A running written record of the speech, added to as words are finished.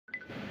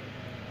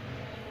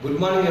Good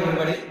morning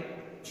everybody.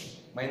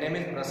 My name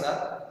is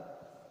Prasad.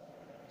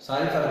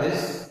 Sorry for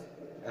this.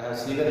 I have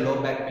severe low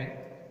back pain.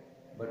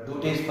 But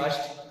duty is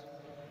first.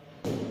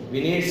 We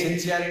need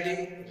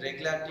sincerity,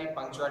 regularity,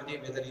 punctuality,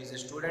 whether he is a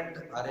student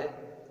or a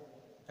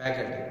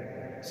faculty.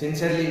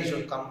 Sincerely, you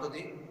should come to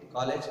the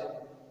college.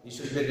 You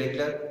should be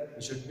regular.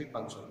 You should be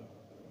punctual.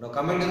 Now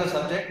coming to the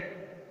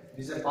subject,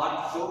 this is a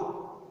part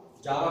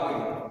 2 Java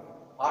video.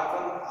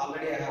 Part 1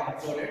 already I have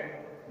uploaded.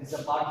 This is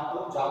a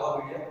part 2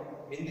 Java video.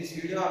 In this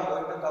video, I am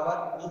going to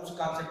cover OOPS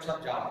concepts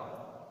of Java.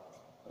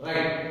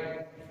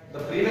 Right. So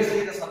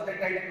previously the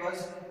subject title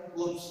was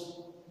OOPS.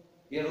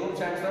 Here OOPS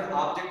stands for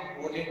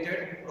Object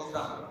Oriented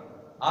Programming.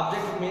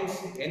 Object means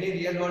any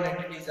real world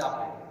entity is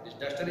object. This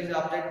duster is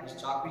object,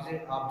 this chalk is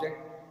an object,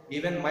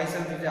 even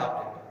myself is an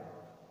object.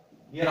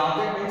 Here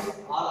object means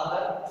all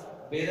other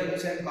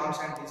variables and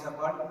constants is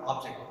called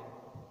object.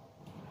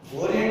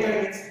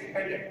 Oriented means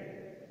dependent.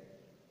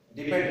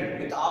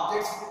 Dependent. With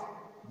objects,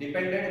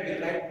 dependent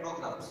will write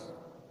programs.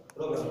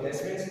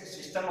 This means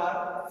system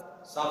or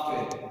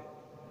software.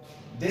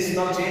 This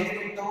now changed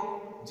into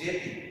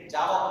JP,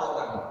 Java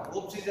programming.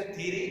 OOPS is a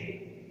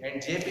theory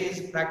and JP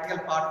is practical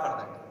part for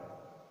that.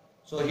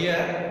 So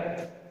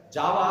here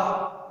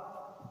Java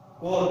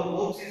core,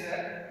 OOPS is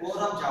a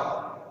core of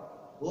Java.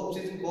 OOPS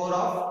is core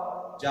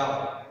of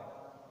Java.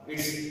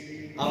 Its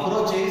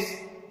approach is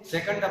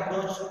second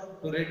approach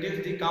to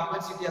reduce the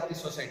complexity of the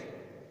society.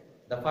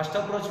 The first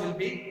approach will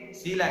be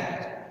C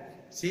language.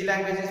 C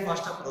language is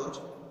first approach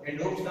and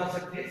OOPS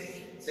concept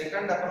is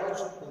second approach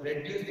to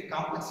reduce the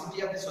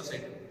complexity of the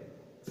society.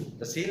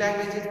 The C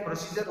language is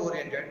procedure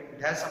oriented,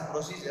 it has some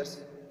procedures,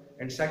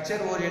 and structure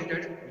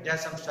oriented, it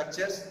has some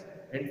structures,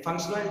 and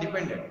functional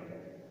dependent.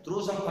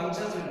 Through some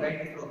functions we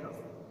write the program.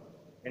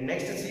 And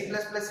next C++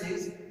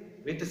 is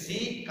with the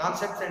C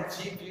concepts and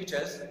C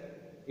features,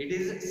 it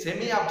is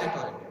semi-object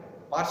oriented,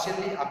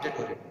 partially object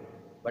oriented.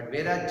 But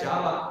whereas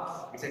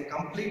Java is a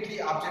completely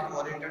object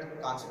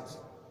oriented concept.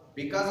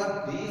 Because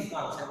of these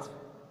concepts,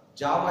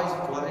 Java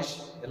is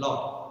flourished a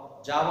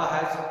lot. Java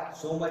has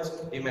so much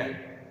demand.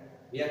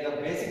 Here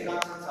the basic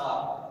concepts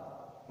are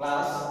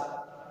class,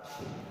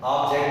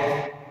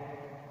 object,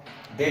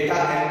 data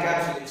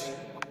encapsulation,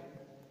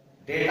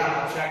 data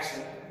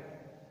abstraction,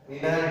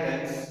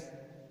 inheritance,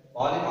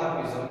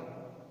 polymorphism,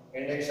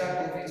 and extra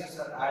two features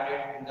are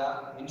added in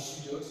the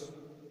institutes.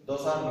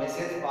 Those are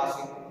message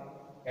passing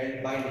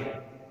and binding.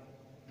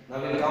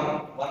 Now we will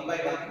come one by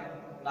one.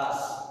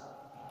 Class,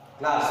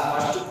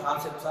 first two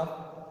concepts of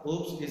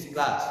OOPS is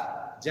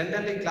class.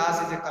 Generally,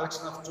 class is a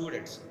collection of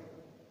students.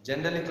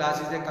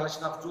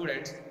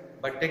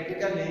 But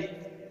technically,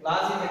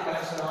 class is a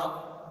collection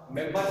of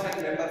members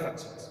and member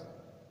functions.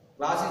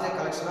 Class is a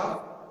collection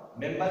of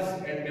members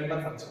and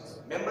member functions.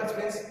 Members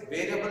means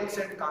variables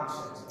and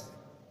constants.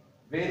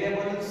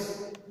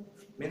 Variables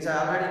means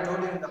I already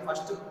told you in the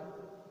first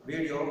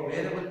video.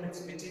 Variable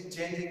means which is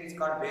changing is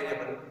called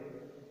variable.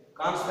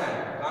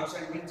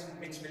 Constant means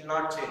which will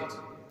not change.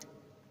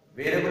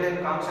 Variable and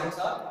constants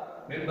are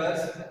members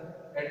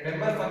and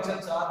member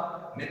functions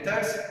are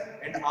methods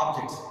and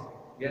objects.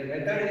 Here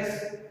method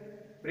is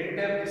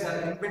printf, these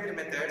are inbuilt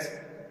methods,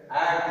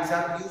 and these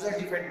are user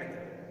defined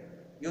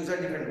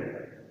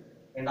method.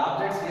 And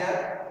objects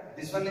here,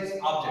 this one is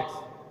objects.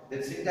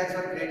 The syntax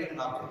for creating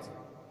objects.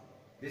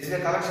 This is a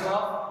collection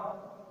of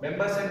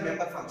members and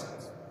member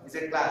functions. It's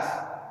a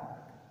class.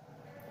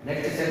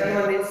 Next, the second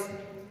one is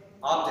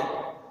object.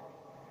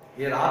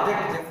 Here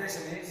object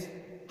definition is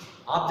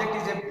object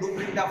is a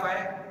blueprint of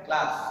a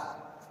class.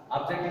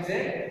 Object is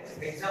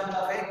an example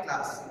of a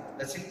class.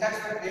 The syntax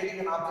for creating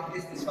an object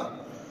is this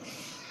one.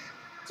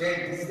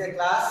 Change. This is a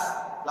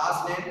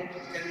class name. You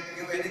can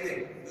give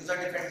anything. User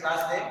defined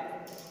class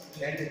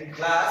name. And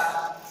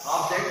class,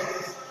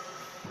 object,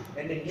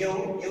 and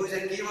new is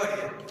a keyword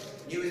here.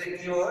 New is a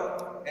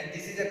keyword, and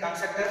this is a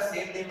constructor,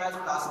 same name as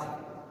class name.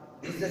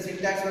 This is the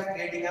syntax for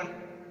creating an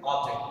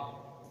object.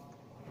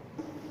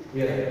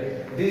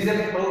 Here. This is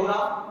a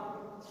program.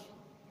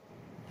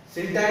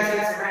 Syntax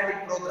and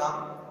semantic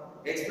program.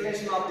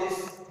 Explanation of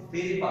this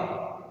theory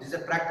part. This is a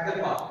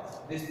practical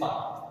part. This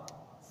part.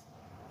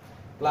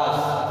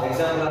 Class.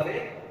 Example of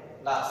a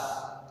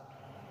class.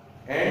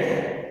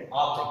 And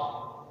object.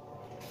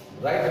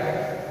 Right?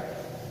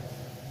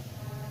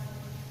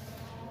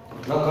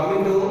 Now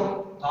coming to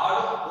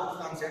third OOPS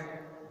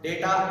concept.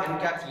 Data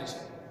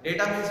encapsulation.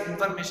 Data means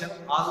information.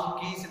 All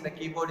keys in the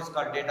keyboard is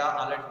called data.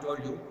 Already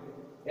told you.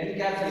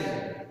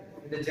 Encapsulation.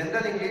 In the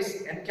general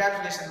English,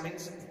 encapsulation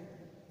means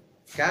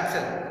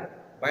capsule,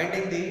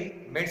 binding the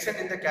medicine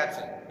in the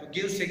capsule to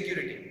give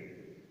security.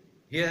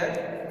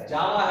 Here,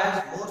 Java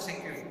has more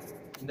security.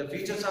 In the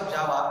features of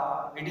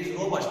Java, it is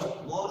robust,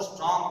 more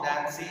strong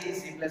than C,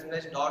 C++,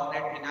 .NET,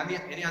 and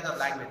any other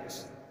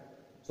languages.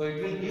 So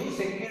it will give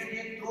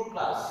security through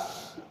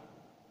class.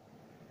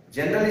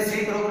 Generally,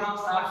 C program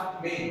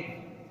starts with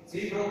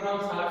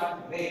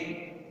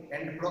main,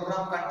 and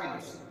program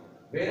continues.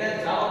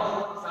 Whereas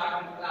Java program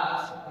starts with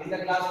class, in the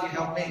class we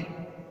have main.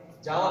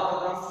 Java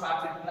program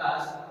starts with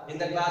class, in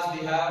the class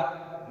we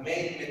have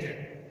main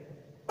method.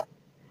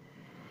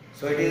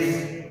 So it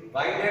is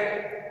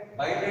binded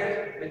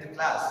with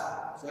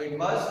class. So it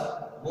was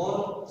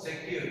more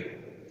secure.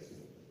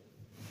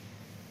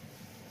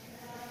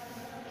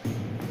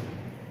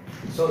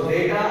 So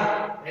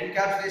data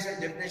encapsulation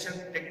definition,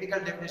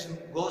 technical definition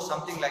goes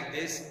something like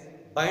this.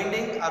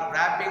 Binding or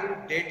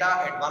wrapping data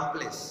at one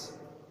place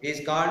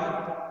is called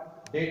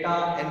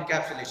data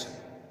encapsulation,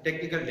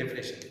 technical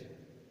definition.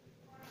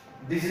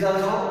 This is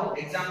also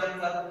example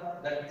for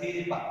the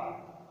theory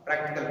part,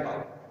 practical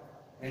part.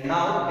 And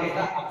now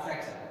data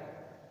abstraction.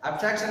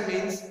 Abstraction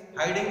means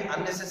hiding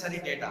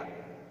unnecessary data.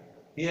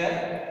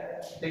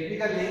 Here,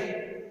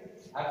 technically,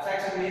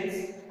 abstraction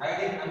means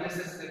hiding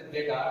unnecessary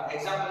data.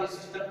 Example is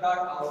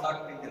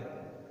system.out.println.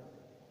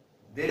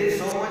 There is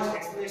so much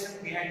explanation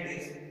behind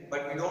this,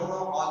 but we don't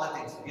know all the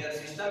things. Here,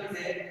 system is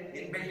a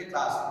inbuilt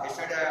class.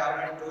 Yesterday I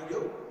already told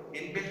you,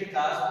 inbuilt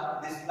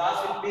class. This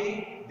class will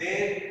be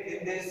there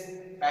in this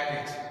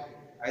package,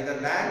 either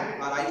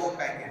LAN or IO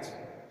package.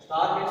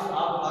 Star means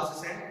all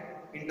process and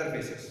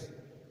interfaces.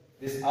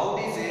 This out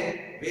is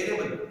a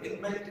variable,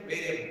 inbuilt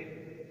variable.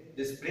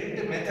 This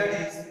print method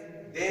is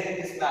there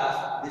in this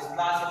class. This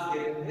class is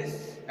there in this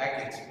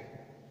package.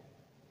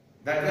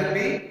 That will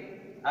be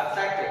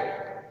abstracted.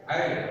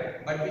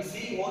 But we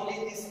see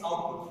only this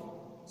output.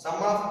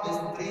 Sum of these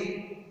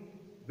three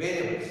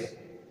variables.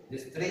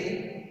 This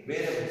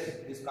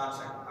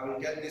constant. I will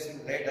tell this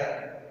later.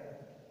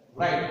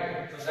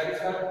 Right. So that is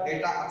called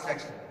data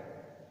abstraction.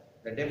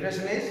 The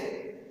definition is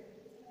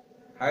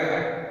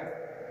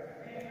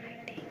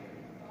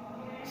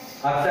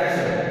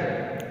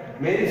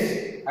abstraction means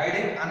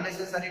hiding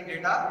unnecessary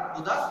data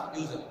to the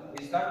user.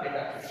 Is called data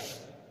abstraction.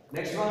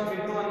 Next one,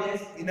 fifth one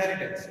is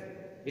inheritance.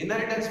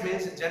 Inheritance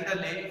means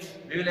generally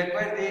we will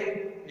acquire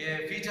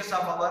the features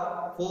of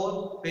our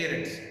four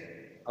parents,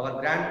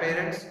 our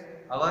grandparents,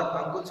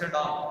 our uncles and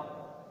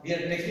all. Here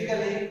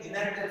technically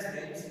inheritance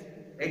means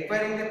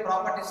acquiring the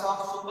properties of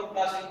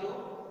superclass into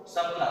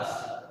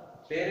subclass,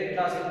 parent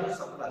class into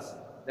subclass.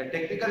 The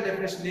technical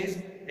definition is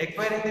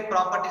acquiring the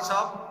properties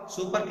of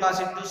superclass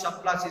into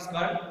subclass is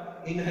called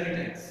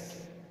inheritance.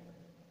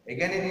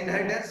 Again in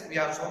inheritance we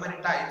have so many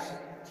types.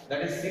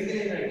 That is single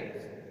inheritance.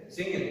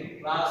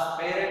 Single class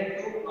parent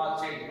to class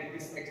child with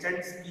this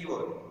extends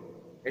keyword.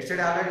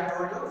 Yesterday I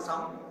already told you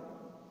some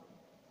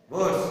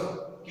words,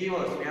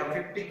 keywords. We have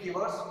 50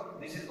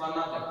 keywords. This is one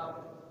of them.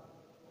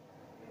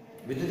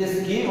 With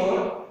this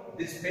keyword,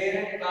 this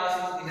parent class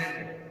is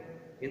inherited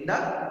in the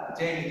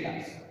child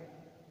class.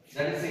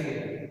 That is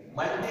single.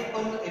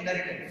 Multiple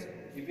inheritance.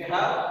 If you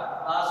have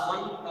class 1,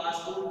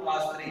 class 2,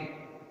 class 3,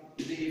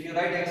 if you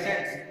write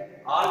extends,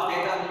 all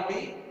data will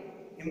be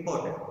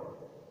imported.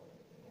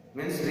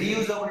 Means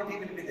reusability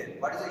will be there.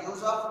 What is the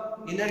use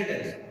of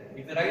inheritance?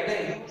 If you write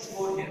a huge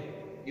code here,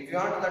 if you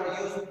want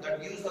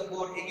that use the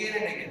code again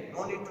and again,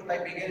 no need to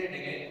type again and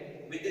again.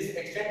 With this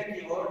extend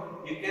keyword,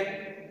 you can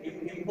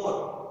import.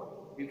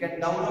 You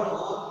can download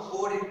whole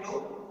code into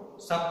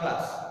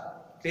subclass,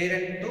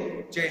 parent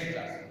to child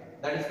class.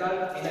 That is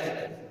called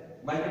inheritance.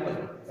 Multiple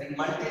and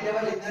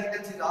multi-level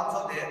inheritance is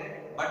also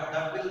there, but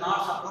that will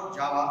not support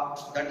Java.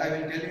 That I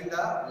will tell you in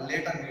the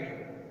later video.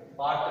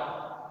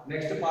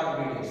 Next part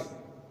videos.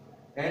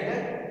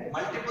 And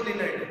multiple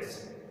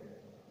inheritance,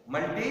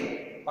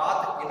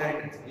 multi-path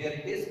inheritance. Here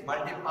it is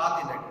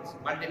multi-path inheritance,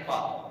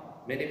 multi-path,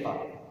 many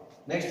path.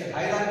 Next,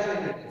 hierarchical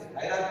inheritance.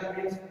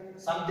 Hierarchy means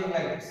something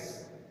like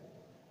this.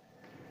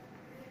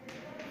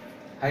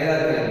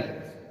 Hierarchical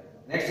inheritance.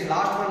 Next,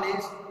 last one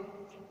is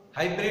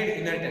hybrid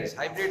inheritance.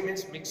 Hybrid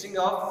means mixing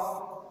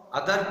of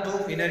other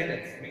two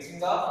inheritance.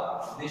 Mixing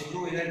of these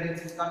two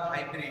inheritance is called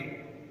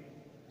hybrid.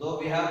 Though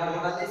we have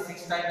totally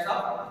 6 types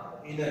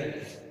of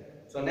inheritance.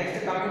 So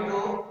next coming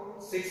to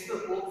sixth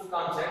OOPS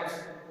concepts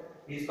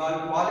is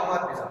called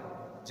polymorphism.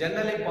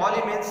 Generally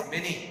poly means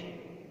many,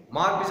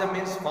 morphism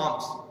means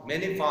forms,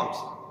 many forms.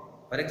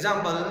 For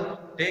example,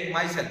 take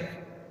myself.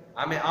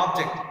 I am an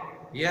object.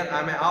 Here I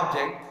am an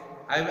object.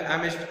 I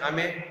am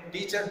a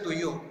teacher to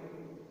you,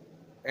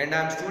 and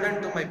I am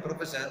student to my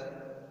professor.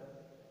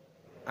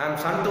 I am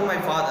son to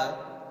my father,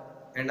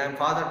 and I am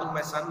father to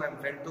my son. I am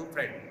friend to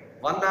friend.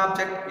 One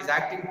object is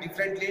acting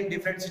differently in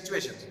different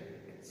situations.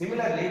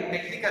 Similarly,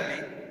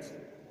 technically,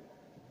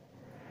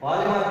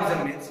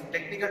 polymorphism means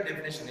technical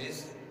definition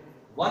is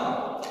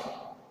one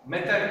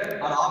method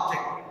or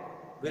object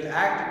will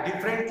act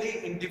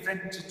differently in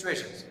different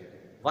situations.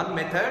 One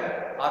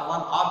method or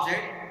one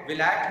object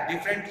will act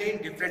differently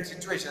in different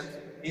situations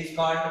is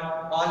called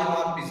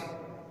polymorphism.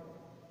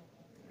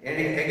 And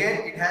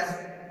again, it has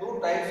two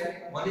types.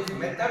 One is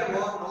method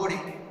over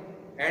loading,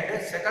 and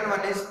the second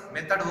one is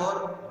method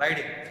over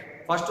writing.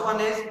 First one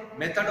is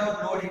method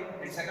over loading,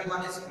 and second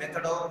one is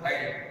method over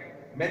writing.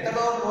 Method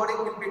over loading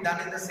will be done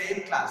in the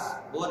same class,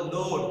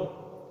 overload.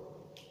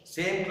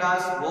 Same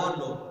class,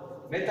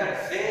 overload.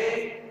 Method,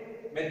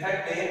 same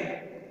method name,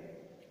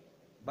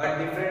 but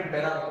different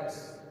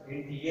parameters.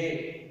 Int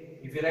A,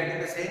 if you write in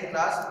the same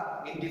class,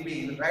 int B,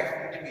 you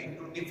write int B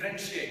to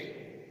differentiate.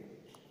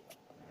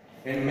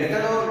 And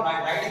method over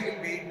writing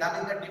will be done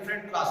in the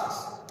different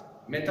classes.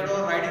 Method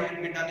overriding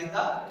will be done in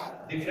the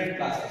different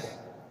classes.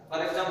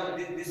 For example,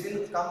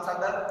 this comes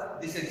under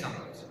this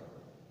example.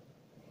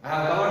 I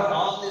have covered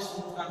all these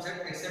concepts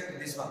except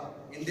this one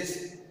in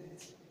this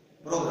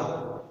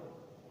program.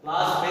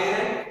 Class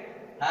parent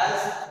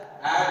has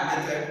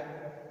add method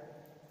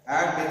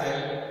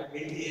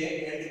int a,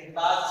 and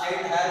class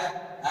child has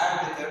add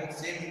method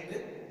same int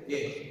a.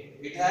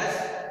 It has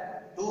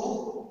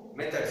two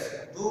methods,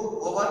 two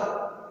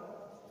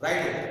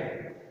overriding.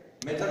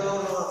 Method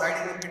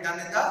overriding will be done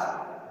in the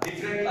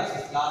different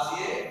classes, class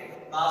A,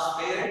 class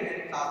parent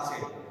and class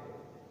child.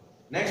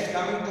 Next,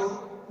 coming to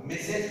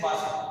message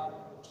passing.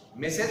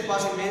 Message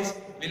passing means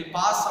will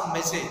pass some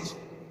message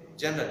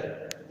generally.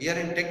 Here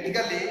in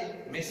technically,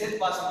 message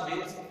passing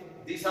means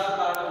these are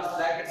called, these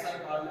brackets are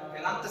called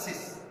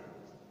parentheses.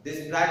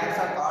 These brackets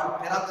are called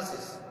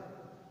parentheses.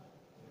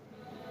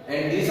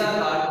 And these are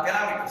called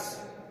parameters.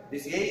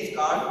 This A is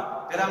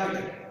called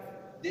parameter.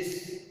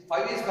 This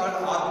 5 is called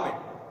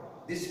argument.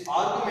 This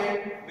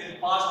argument will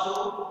pass to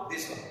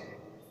this one.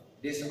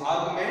 This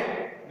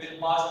argument will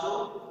pass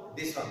to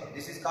this one.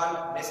 This is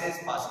called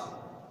message passing.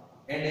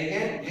 And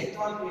again, eighth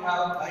one we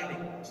have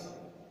binding.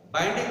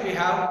 Binding we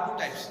have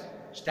two types: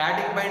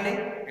 static binding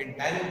and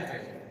dynamic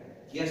binding.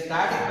 Here,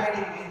 static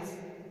binding means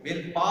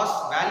will pass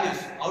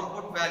values,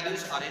 output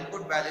values or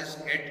input values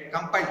at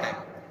compile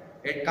time.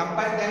 At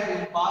compile time, we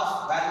will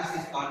pass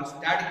values is called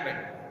static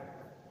binding.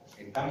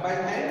 In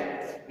compile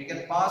time, we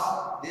can pass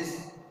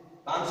these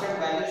constant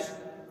values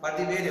for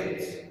the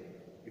variables.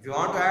 If you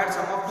want to add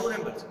sum of two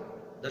numbers,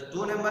 the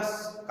two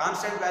numbers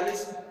constant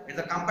values at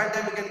the compile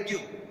time we can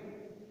give.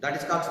 That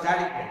is called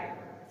static binding.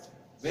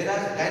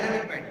 Whereas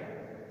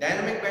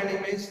dynamic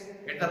binding means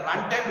at the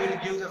runtime we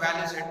will give the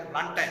values at the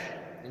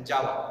runtime in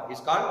Java.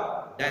 It's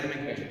called dynamic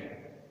binding.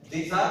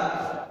 These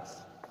are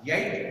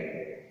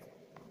 8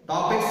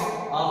 topics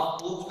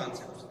of OOPS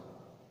concepts.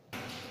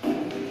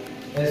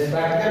 There is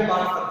practical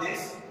part for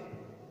this.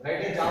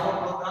 Write a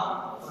Java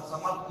program for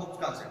some of OOPS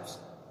concepts.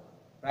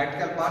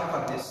 Practical part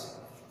for this.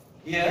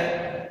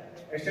 Here,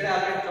 yesterday I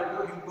already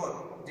told you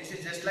import. This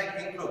is just like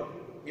include.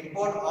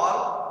 Import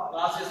all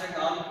classes and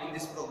all in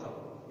this program.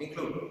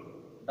 Include.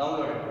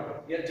 Download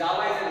it. Here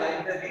Java is a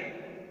library,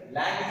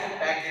 lang is a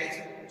package,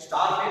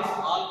 star means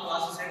all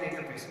classes and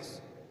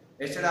interfaces.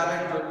 Yesterday I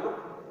already told you.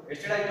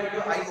 Yesterday I told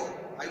you IO.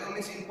 IO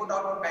means input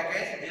output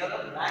package. Here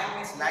lang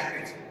means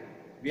language.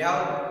 We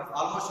have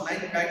almost 9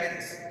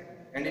 packages.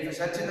 And if you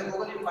search in the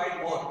Google, you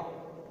find more.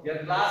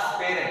 Your class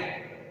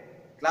parent.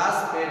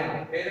 Class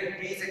parent. Parent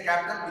P is a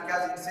capital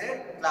because it's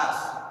a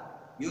class.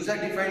 User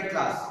defined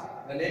class.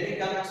 The naming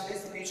convention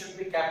is P should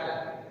be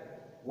capital.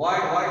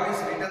 Void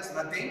means returns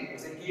nothing.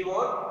 It's a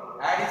keyword.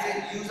 Add is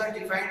a user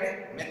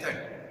defined method.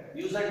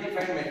 User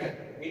defined method.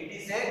 Int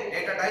is a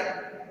data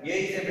type. A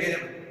is a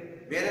variable.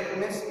 Variable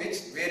means which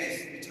varies,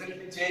 which will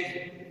be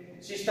changed.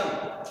 System.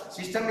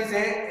 System is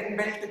a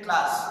inbuilt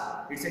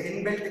class. It's an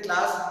inbuilt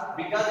class.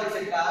 Because it's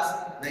a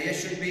class, the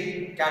S should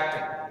be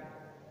capital.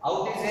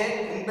 Out is a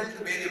inbuilt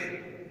variable.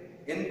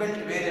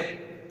 Inbuilt variable.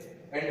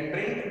 And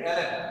print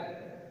ln.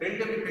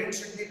 Print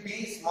should be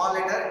P small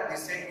letter.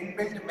 It's an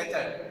inbuilt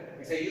method.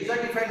 It's a user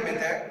defined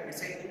method.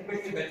 It's an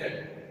inbuilt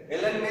method.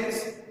 ln means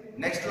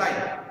next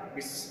line.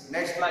 It's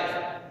next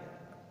line.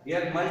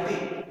 Here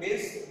multi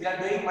means we are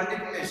doing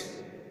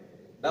multiplication.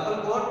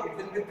 Double quote, it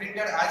will be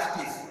printed as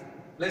it is.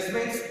 Plus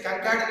means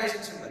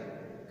concatenation symbol.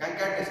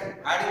 Concatenation,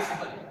 adding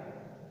symbol.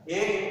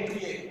 A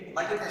into A,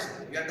 multiplication.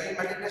 We are doing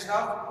multiplication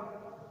of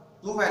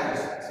two values,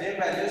 same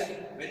values.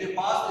 When you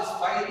pass this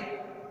file,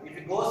 if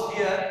it goes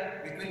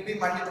here, it will be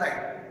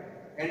multiplied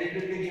and it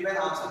will be given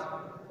answer.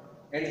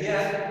 And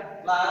here,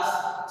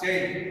 class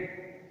child.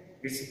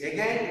 It's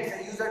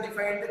a user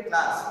defined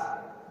class.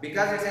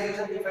 Because it's a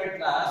user defined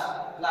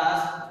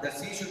class, the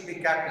C should be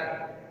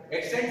capital.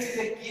 Extends is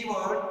a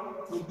keyword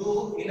to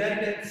do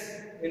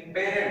inheritance in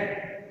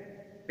parent.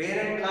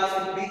 Parent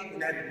class will be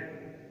inherited.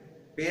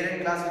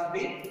 Parent class will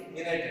be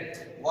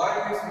inherited.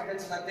 Void means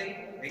returns nothing.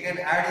 Again,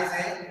 add is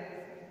a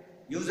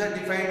user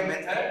defined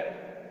method.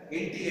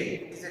 Int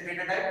A is a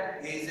data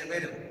type. A is a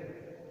variable.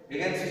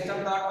 Again,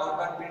 system dot out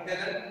dot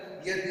println.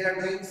 Here we are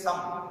doing sum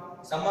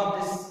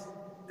of these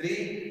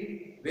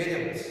 3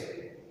 variables.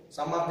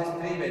 Sum of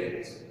these 3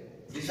 variables.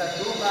 These are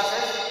 2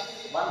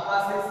 classes. One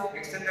class is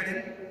extended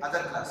in other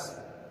class.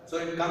 So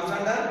it comes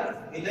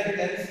under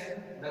inheritance.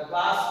 The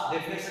class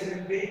definition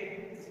will be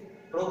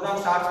program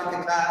starts with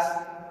the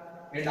class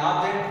and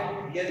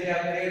object. Here we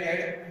have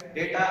created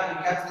data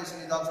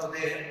encapsulation is also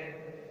there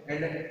and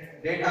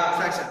data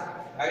abstraction.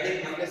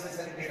 Hiding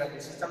unnecessary data.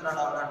 The system dot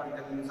out dot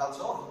println is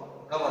also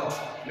covered.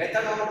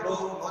 Method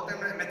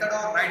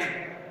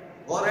overriding.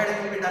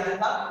 Overriding will be done in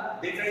the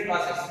different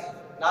classes.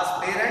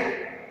 Class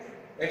parent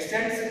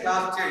extends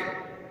class child.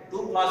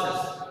 2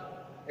 classes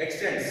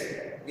extends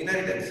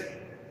inheritance.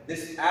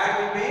 This add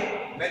will be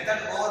method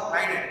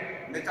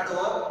overriding. Method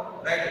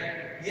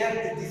overriding.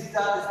 Here this is this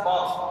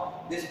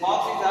box. This box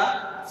is a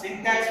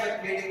syntax for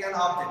creating an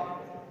object.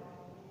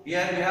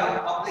 Here we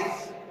have public.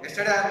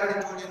 Yesterday I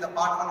already told you in the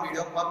part 1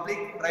 video,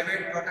 public,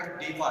 private,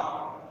 protect,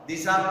 default.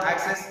 These are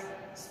access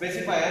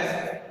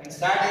specifiers. In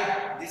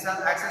static, these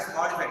are access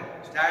modified.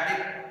 Static,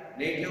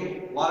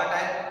 native,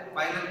 volatile.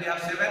 Finally, we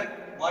have 7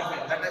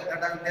 modified. That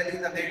I will tell you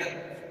in the later.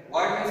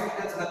 Void means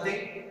it is nothing.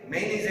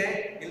 Main is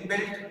a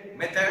inbuilt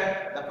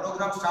method. The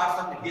program starts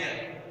from here.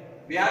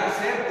 We have to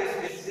save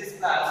this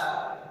class.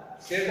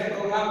 Save the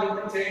program with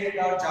the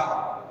chain.java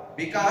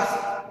because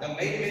the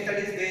main method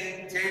is the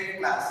chain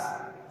class.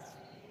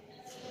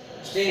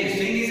 String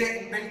is a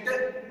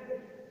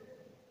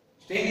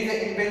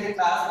inbuilt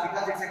class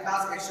because it's a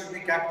class. It should be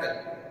capital.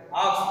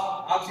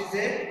 Aux is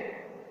a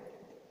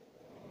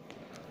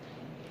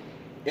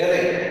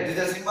array. This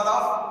is a symbol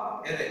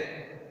of array,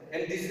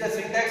 and this is the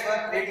syntax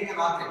for creating an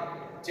object.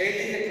 Child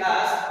is a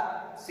class.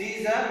 C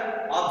is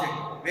a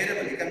object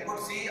variable. You can put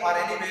C or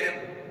any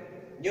variable.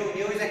 New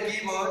is a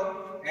keyword.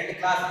 And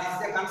class, this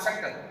is a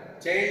constructor,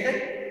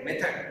 child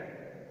method.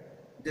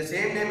 The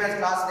same name as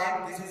class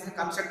name, this is a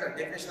constructor,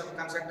 definition of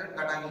constructor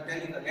that I will tell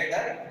you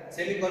later.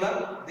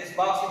 Semicolon, this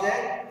box is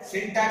a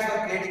syntax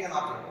for creating an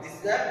object. This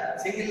is a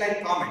single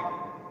line comment.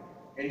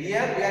 And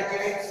here we are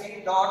giving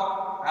C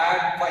dot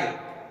add file.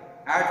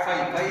 Add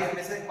file, file is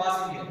message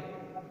passing here.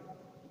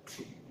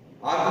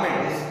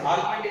 Argument, this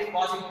argument is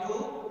passing to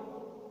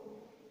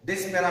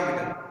this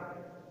parameter.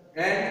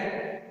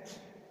 And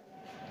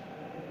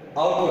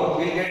output,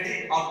 we will get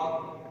the output.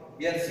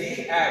 Here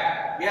C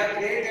add. We have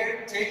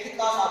created child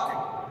class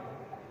object.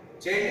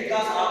 Child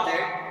class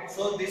object,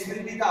 so this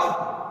will be the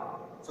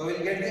output. So we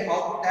will get the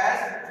output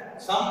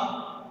as sum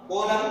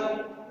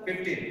colon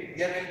 15.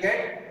 Here we will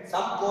get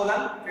sum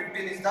colon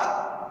 15 is the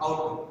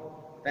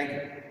output. Thank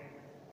you.